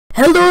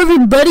Hello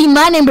everybody,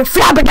 my name is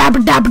Flabba.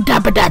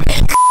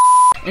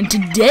 And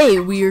today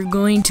we are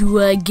going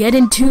to get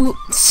into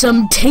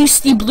some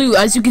Tasty Blue.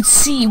 As you can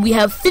see, we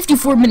have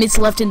 54 minutes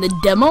left in the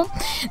demo.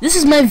 This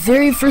is my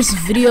very first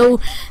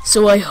video,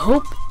 so I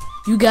hope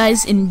you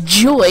guys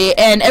enjoy.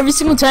 And every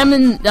single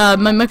time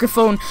my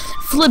microphone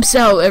flips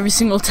out every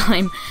single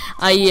time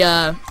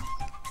I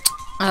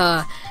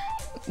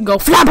go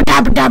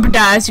flabba.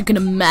 As you can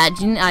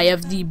imagine, I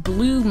have the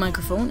blue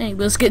microphone. Hey,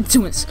 let's get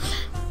to it.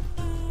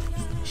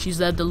 She's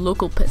at the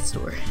local pet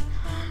store.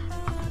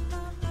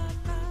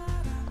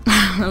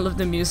 I love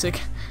the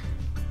music.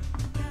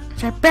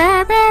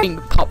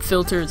 Pop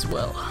filter as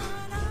well.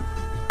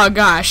 Oh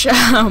gosh,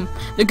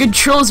 the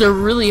controls are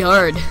really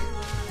hard.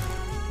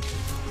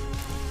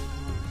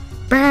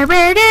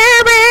 Billy,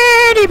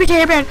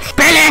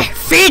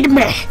 feed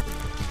me.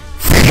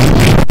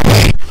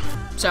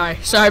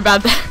 Sorry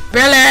about that.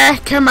 Billy,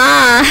 come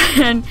on.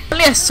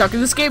 Really, I suck at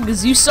this game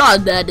because you saw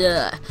that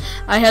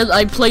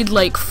I played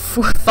like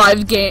 5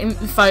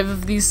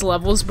 of these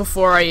levels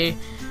before I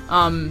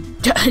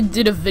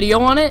did a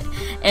video on it,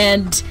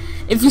 and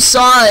if you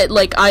saw it,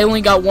 like, I only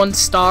got 1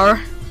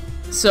 star.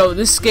 So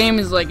this game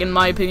is, like, in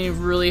my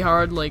opinion, really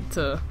hard.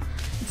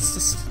 It's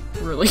just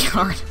really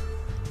hard.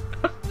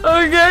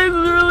 Oh guys, it's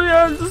really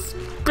hard. Just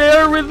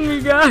bear with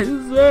me, guys.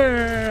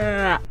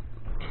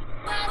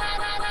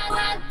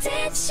 What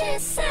did she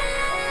say?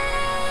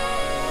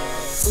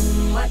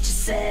 What you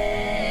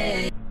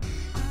say?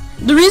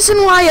 The reason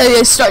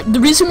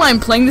why I'm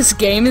playing this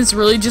game is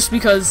really just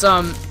because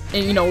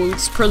you know,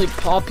 it's pretty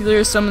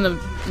popular. Some of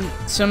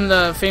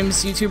the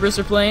famous YouTubers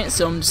are playing it,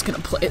 so I'm just gonna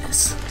play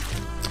this.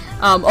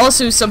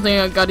 Also, something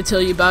I got to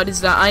tell you about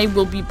is that I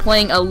will be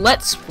playing a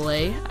Let's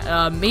Play,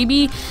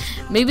 maybe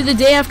the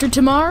day after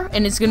tomorrow,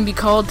 and it's gonna be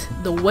called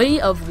The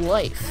Way of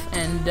Life,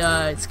 and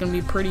it's gonna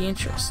be pretty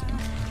interesting.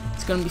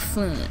 It's gonna be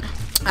fun.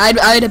 I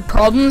had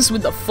problems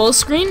with the full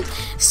screen,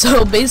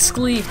 so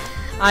basically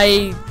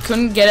I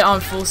couldn't get it on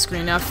full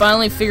screen. I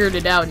finally figured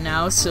it out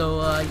now,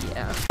 so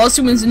yeah.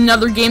 Also, there's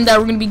another game that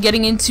we're gonna be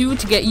getting into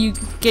to get you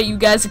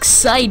guys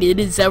excited.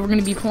 Is that we're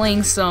gonna be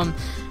playing some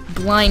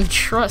Blind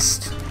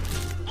Trust.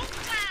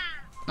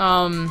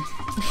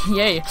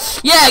 Yay!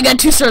 Yeah, I got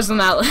 2 stars on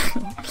that.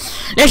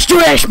 Let's do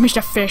this,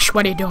 Mr. Fish.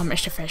 What are you doing,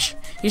 Mr. Fish?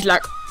 He's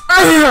like,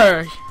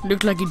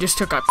 looked like he just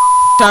took a.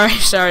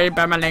 Sorry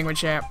about my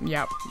language. Yeah.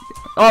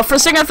 Oh, for a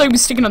second I thought he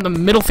was sticking on the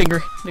middle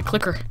finger, the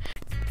clicker.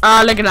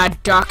 Look at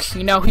that duck.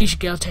 You know he's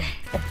guilty.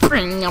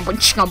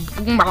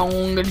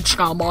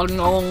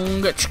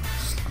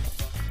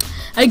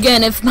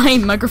 Again, if my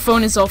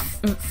microphone is all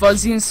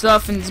fuzzy and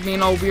stuff and it's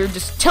being all weird,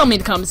 just tell me in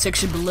the comment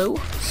section below.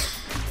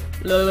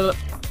 You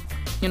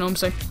know what I'm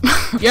saying?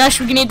 Yes,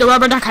 we can eat the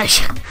rubber duck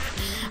ice.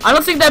 I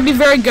don't think that'd be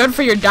very good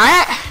for your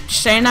diet.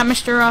 Just saying that,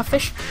 Mr.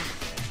 Fish.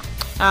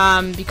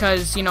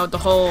 Because, you know, the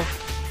whole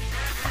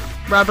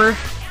rubber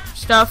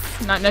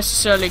stuff, not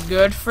necessarily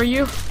good for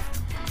you.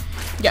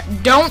 Yeah,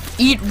 don't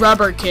eat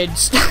rubber,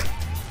 kids.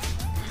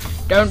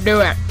 Don't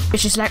do it.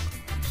 It's just like,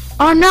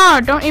 oh no,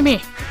 don't eat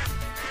me.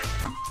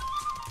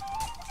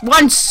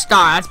 1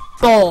 star, that's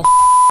bull.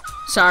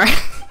 Sorry.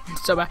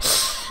 So bad.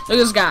 Look at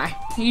this guy.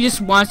 He just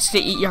wants to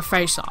eat your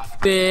face off.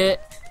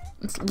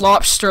 It's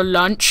lobster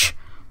lunch.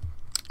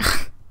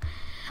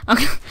 I'm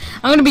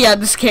gonna be at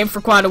this game for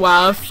quite a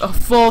while. A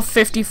full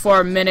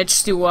 54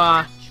 minutes to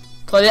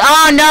play it.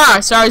 Oh no!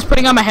 Sorry, I was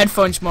putting on my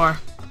headphones more.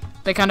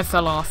 They kind of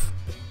fell off.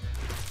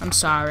 I'm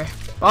sorry.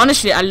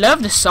 Honestly, I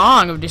love the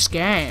song of this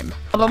game.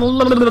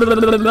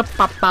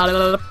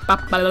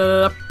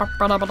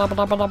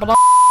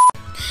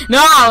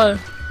 No!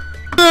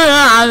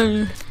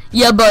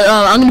 Yeah, but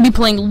I'm gonna be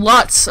playing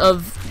lots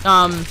of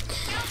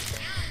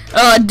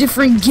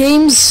different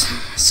games.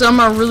 Some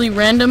are really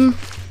random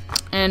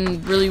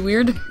and really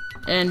weird.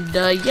 And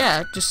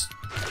yeah, just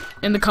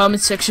in the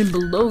comment section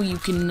below, you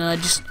can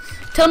just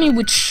tell me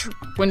which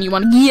one you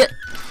want to get.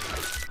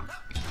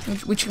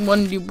 Which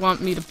one do you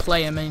want me to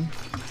play? I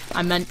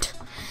meant.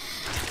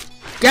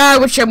 God, I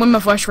wish I win my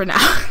voice right now.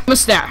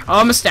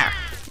 Almost there.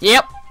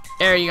 Yep.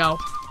 There you go.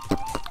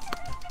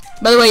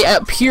 By the way,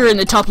 up here in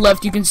the top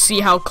left, you can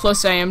see how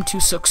close I am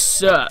to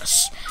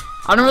success.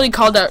 I don't really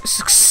call that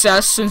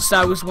success since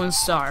that was 1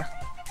 star.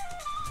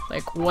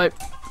 Like, what?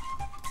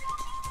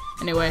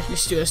 Anyway,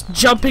 let's do this.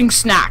 Jumping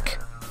snack.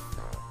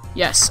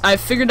 Yes, I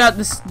figured out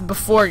this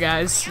before,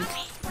 guys.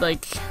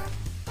 Like,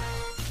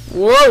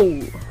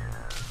 whoa.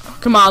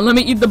 Come on, let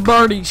me eat the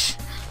birdies.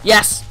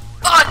 Yes.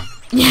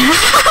 Yeah.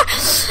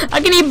 I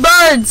can eat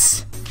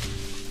birds.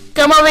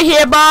 Come over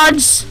here,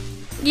 birds.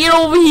 Get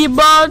over here,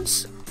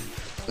 birds.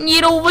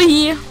 Get over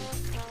here.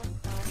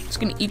 Just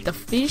gonna eat the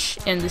fish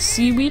and the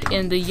seaweed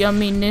and the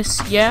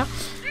yumminess. Yeah.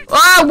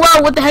 Oh,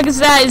 whoa! What the heck is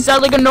that? Is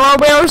that like a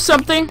narwhal or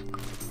something?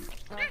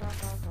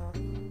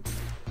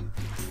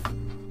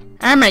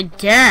 Oh my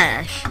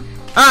gosh.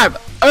 I'm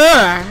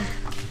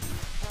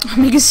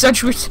making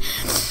such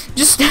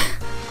just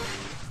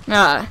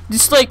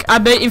like, I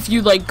bet if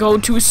you like go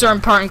to a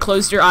certain part and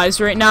close your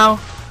eyes right now,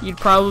 you'd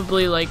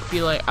probably like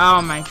be like,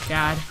 oh my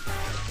god.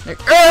 Like,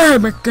 oh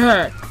my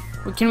god.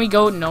 Wait, can we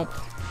go? Nope.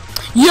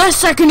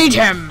 Yes, I can eat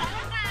him!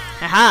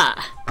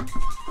 Haha.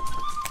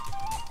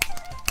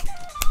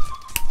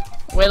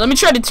 Wait, let me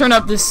try to turn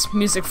up this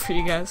music for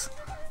you guys.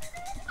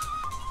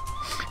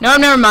 No,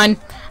 never mind.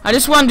 I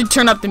just wanted to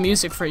turn up the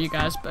music for you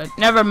guys, but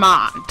never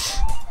mind.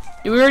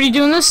 Did we already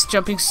doing this?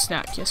 Jumping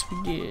snack. Yes,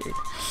 we did.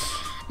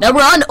 Now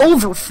we're on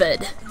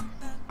overfed.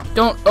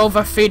 Don't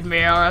overfeed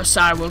me or else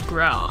I will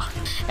grow.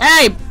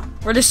 Hey,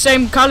 we're the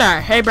same color.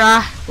 Hey,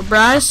 brah. We're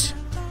bras.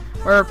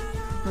 We're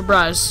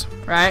bras,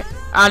 right?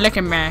 Oh, look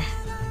at me.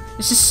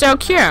 This is so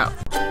cute.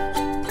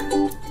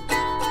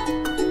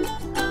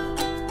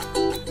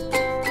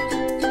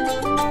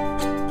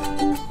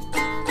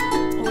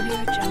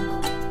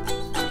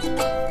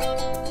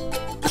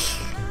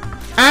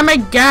 Oh my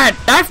god,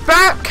 that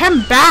back,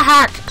 come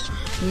back!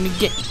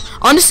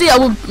 Honestly, I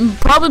will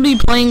probably be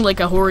playing like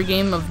a horror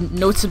game of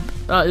Notes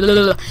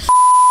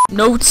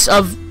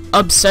of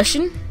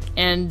Obsession,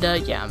 and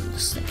yeah, I'm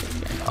just thinking.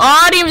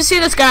 Oh, I didn't even see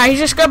this guy. He's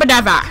just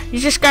scabba-dabba.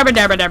 He's just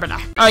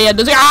scabba-dabba-dabba. Oh yeah,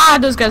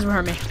 those guys will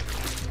hurt me.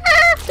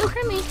 Don't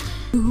hurt me,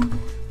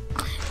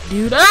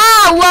 dude.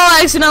 Oh, whoa!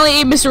 I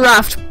accidentally ate Mr.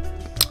 Raft.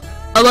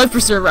 A life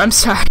preserver. I'm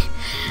sorry.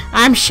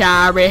 I'm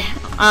sorry.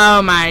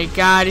 Oh my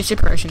god, it's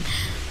depression.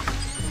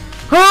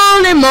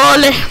 Holy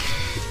moly!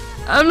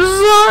 I'm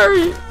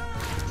sorry.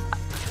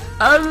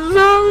 I'm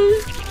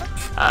sorry.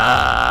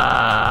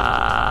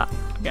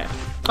 Okay.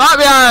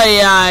 Oh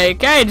yeah.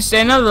 Okay, just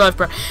say another life,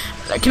 bro.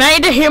 Can I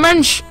eat a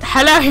human?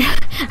 Hello.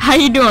 How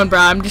you doing, bro?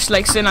 I'm just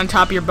like sitting on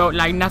top of your boat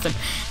like nothing.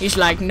 He's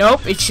like,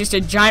 nope. It's just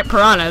a giant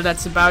piranha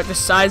that's about the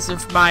size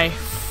of my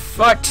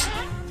foot.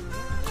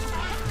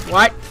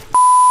 What?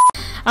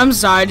 I'm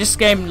sorry. This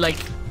game, like,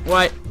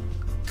 what?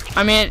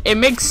 I mean, it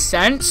makes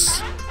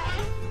sense.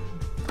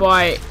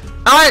 But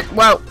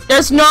whoa,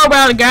 there's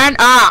Norwell again.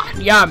 Ah,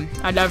 yum.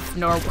 I love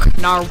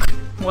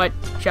what?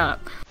 Shut up.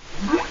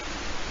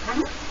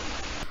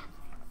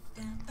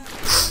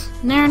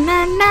 Na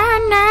na na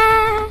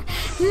na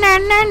na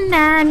na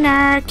na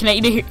na. Can I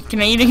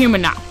eat a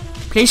human now?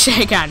 Please say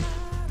I can.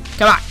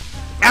 Come on,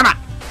 come on.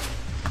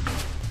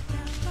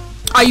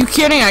 Are you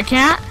kidding? I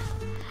can't.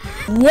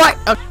 What?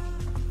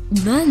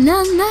 Na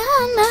na na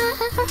na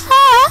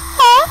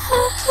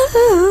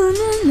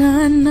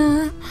na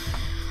na.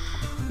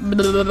 Yeah,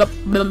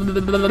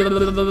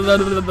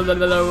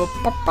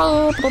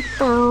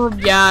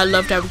 I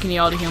love how we can eat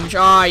all the humans.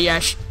 Oh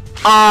yes.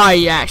 Oh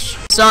yes.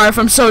 Sorry if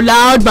I'm so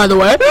loud, by the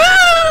way.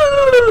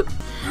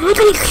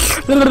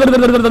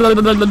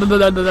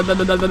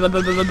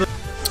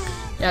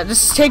 Yeah,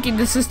 this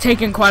is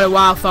taking quite a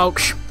while,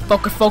 folks.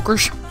 Folks.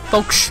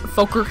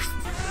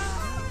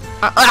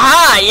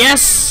 Aha!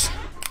 Yes.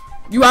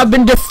 You have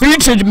been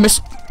defeated,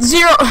 Miss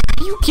Zero. Are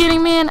you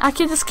kidding, man? I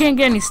just can't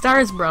get any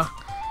stars, bro.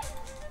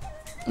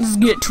 Let's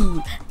get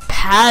to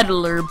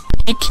Paddler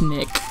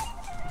Picnic.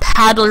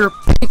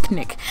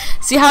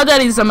 See how that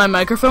is on my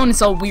microphone?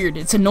 It's all weird.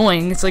 It's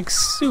annoying. It's like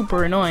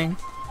super annoying.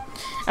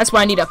 That's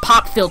why I need a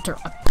pop filter.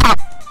 Pop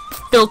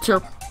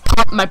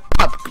my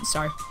pop.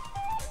 Sorry.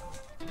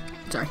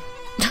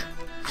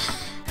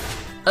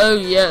 Oh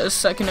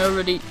yes, I can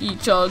already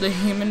eat all the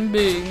human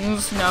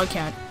beings. No, I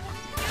can't.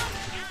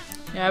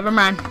 Never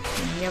mind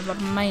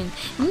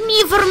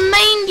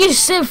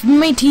yourself,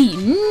 matey.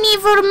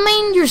 Never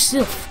mind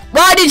yourself.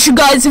 Why did you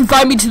guys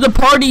invite me to the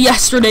party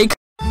yesterday?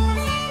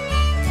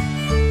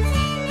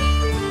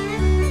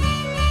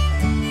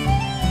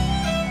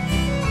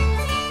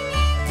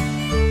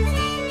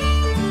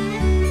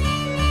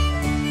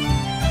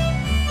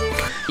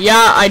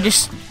 Yeah, I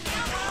just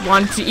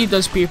wanted to eat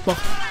those people.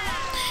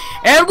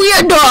 And we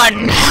are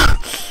done!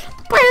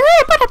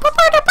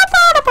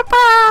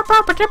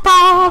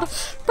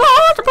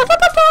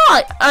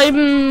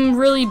 I'm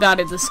really bad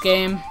at this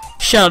game.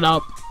 Shut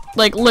up.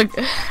 Like, look,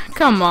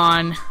 come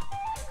on.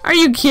 Are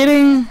you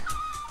kidding?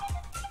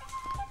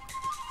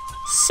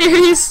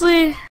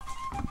 Seriously?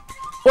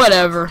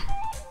 Whatever.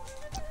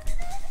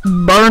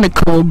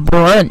 Barnacle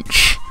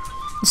brunch.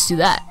 Let's do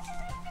that.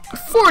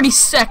 40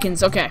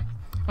 seconds, okay.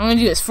 I'm gonna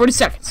do this. 40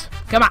 seconds.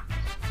 Come on.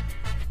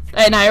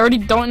 And I already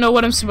don't know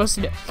what I'm supposed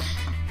to do.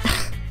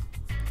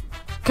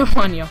 Come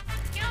on, yo.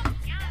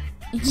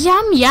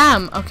 Yum,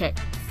 yum. Okay.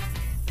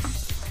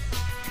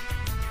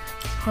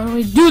 How do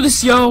I do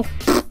this, yo?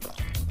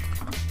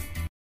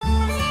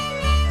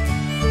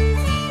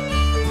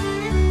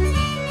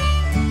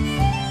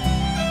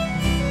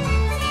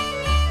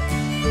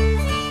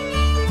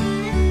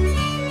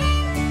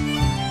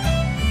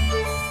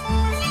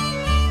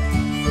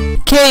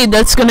 Okay,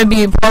 that's gonna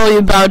be probably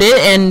about it,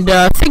 and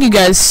thank you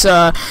guys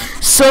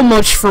so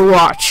much for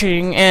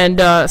watching,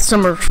 and so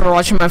much for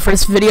watching my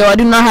first video. I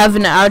do not have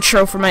an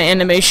outro for my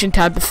animation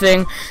type of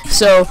thing,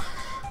 so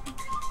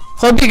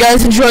hope you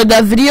guys enjoyed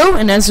that video,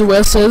 and as the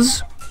whale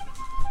says,